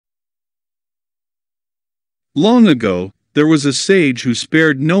Long ago, there was a sage who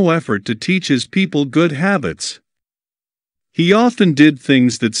spared no effort to teach his people good habits. He often did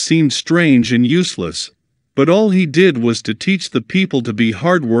things that seemed strange and useless, but all he did was to teach the people to be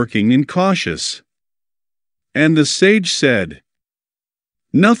hardworking and cautious. And the sage said,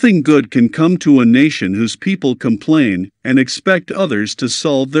 "Nothing good can come to a nation whose people complain and expect others to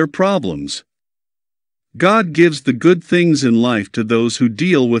solve their problems. God gives the good things in life to those who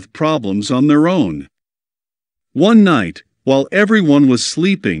deal with problems on their own." One night, while everyone was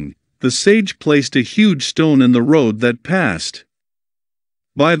sleeping, the sage placed a huge stone in the road that passed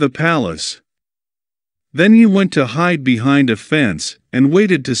by the palace. Then he went to hide behind a fence and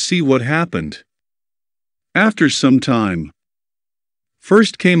waited to see what happened. After some time,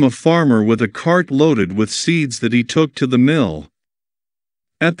 first came a farmer with a cart loaded with seeds that he took to the mill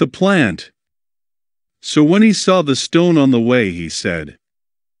at the plant. So when he saw the stone on the way, he said,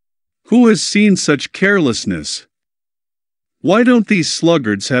 "Who has seen such carelessness? Why don't these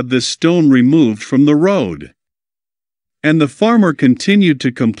sluggards have this stone removed from the road?" And the farmer continued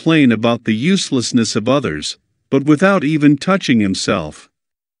to complain about the uselessness of others, but without even touching himself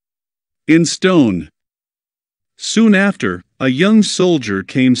in stone. Soon after, a young soldier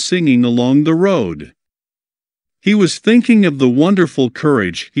came singing along the road. He was thinking of the wonderful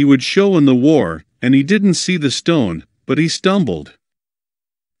courage he would show in the war, and he didn't see the stone, but he stumbled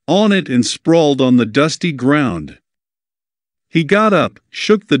on it and sprawled on the dusty ground. He got up,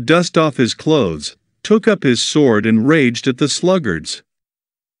 shook the dust off his clothes, took up his sword and raged at the sluggards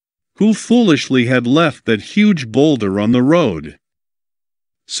who foolishly had left that huge boulder on the road.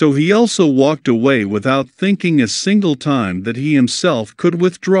 So he also walked away without thinking a single time that he himself could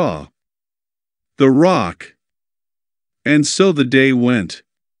withdraw the rock. And so the day went.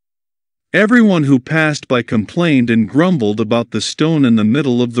 Everyone who passed by complained and grumbled about the stone in the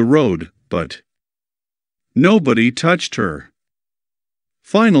middle of the road, but nobody touched her.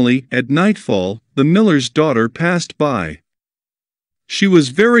 Finally, at nightfall, the miller's daughter passed by. She was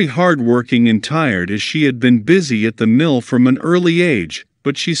very hard-working and tired as she had been busy at the mill from an early age,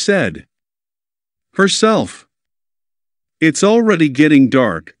 but she said herself, "It's already getting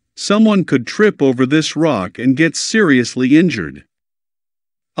dark, someone could trip over this rock and get seriously injured.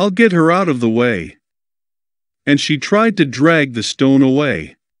 I'll get her out of the way." And she tried to drag the stone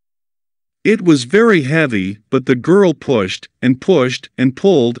away. It was very heavy, but the girl pushed and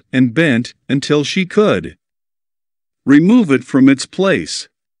pulled and bent until she could remove it from its place.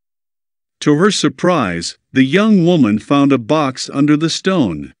 To her surprise, the young woman found a box under the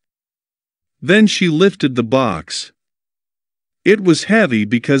stone. Then she lifted the box. It was heavy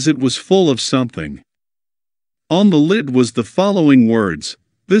because it was full of something. On the lid was the following words,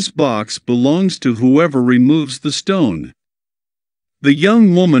 "This box belongs to whoever removes the stone." The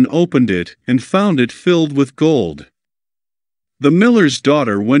young woman opened it and found it filled with gold. The miller's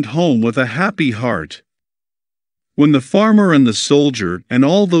daughter went home with a happy heart. When the farmer and the soldier and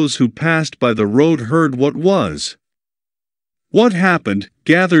all those who passed by the road heard what happened,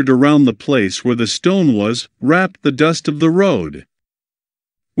 gathered around the place where the stone was, wrapped the dust of the road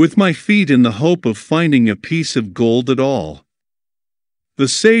with my feet in the hope of finding a piece of gold at all. The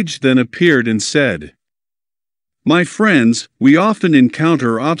sage then appeared and said, "My friends, we often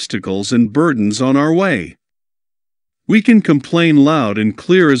encounter obstacles and burdens on our way. We can complain loud and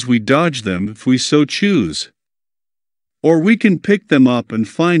clear as we dodge them if we so choose. Or we can pick them up and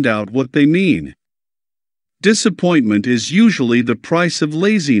find out what they mean. Disappointment is usually the price of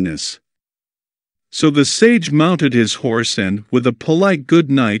laziness." So the sage mounted his horse and, with a polite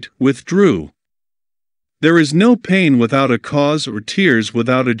good night, withdrew. There is no pain without a cause or tears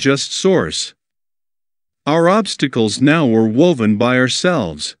without a just source. Our obstacles now were woven by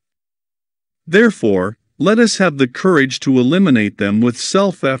ourselves. Therefore, let us have the courage to eliminate them with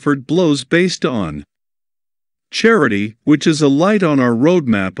self-effort blows based on charity, which is a light on our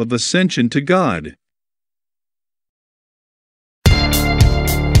roadmap of ascension to God.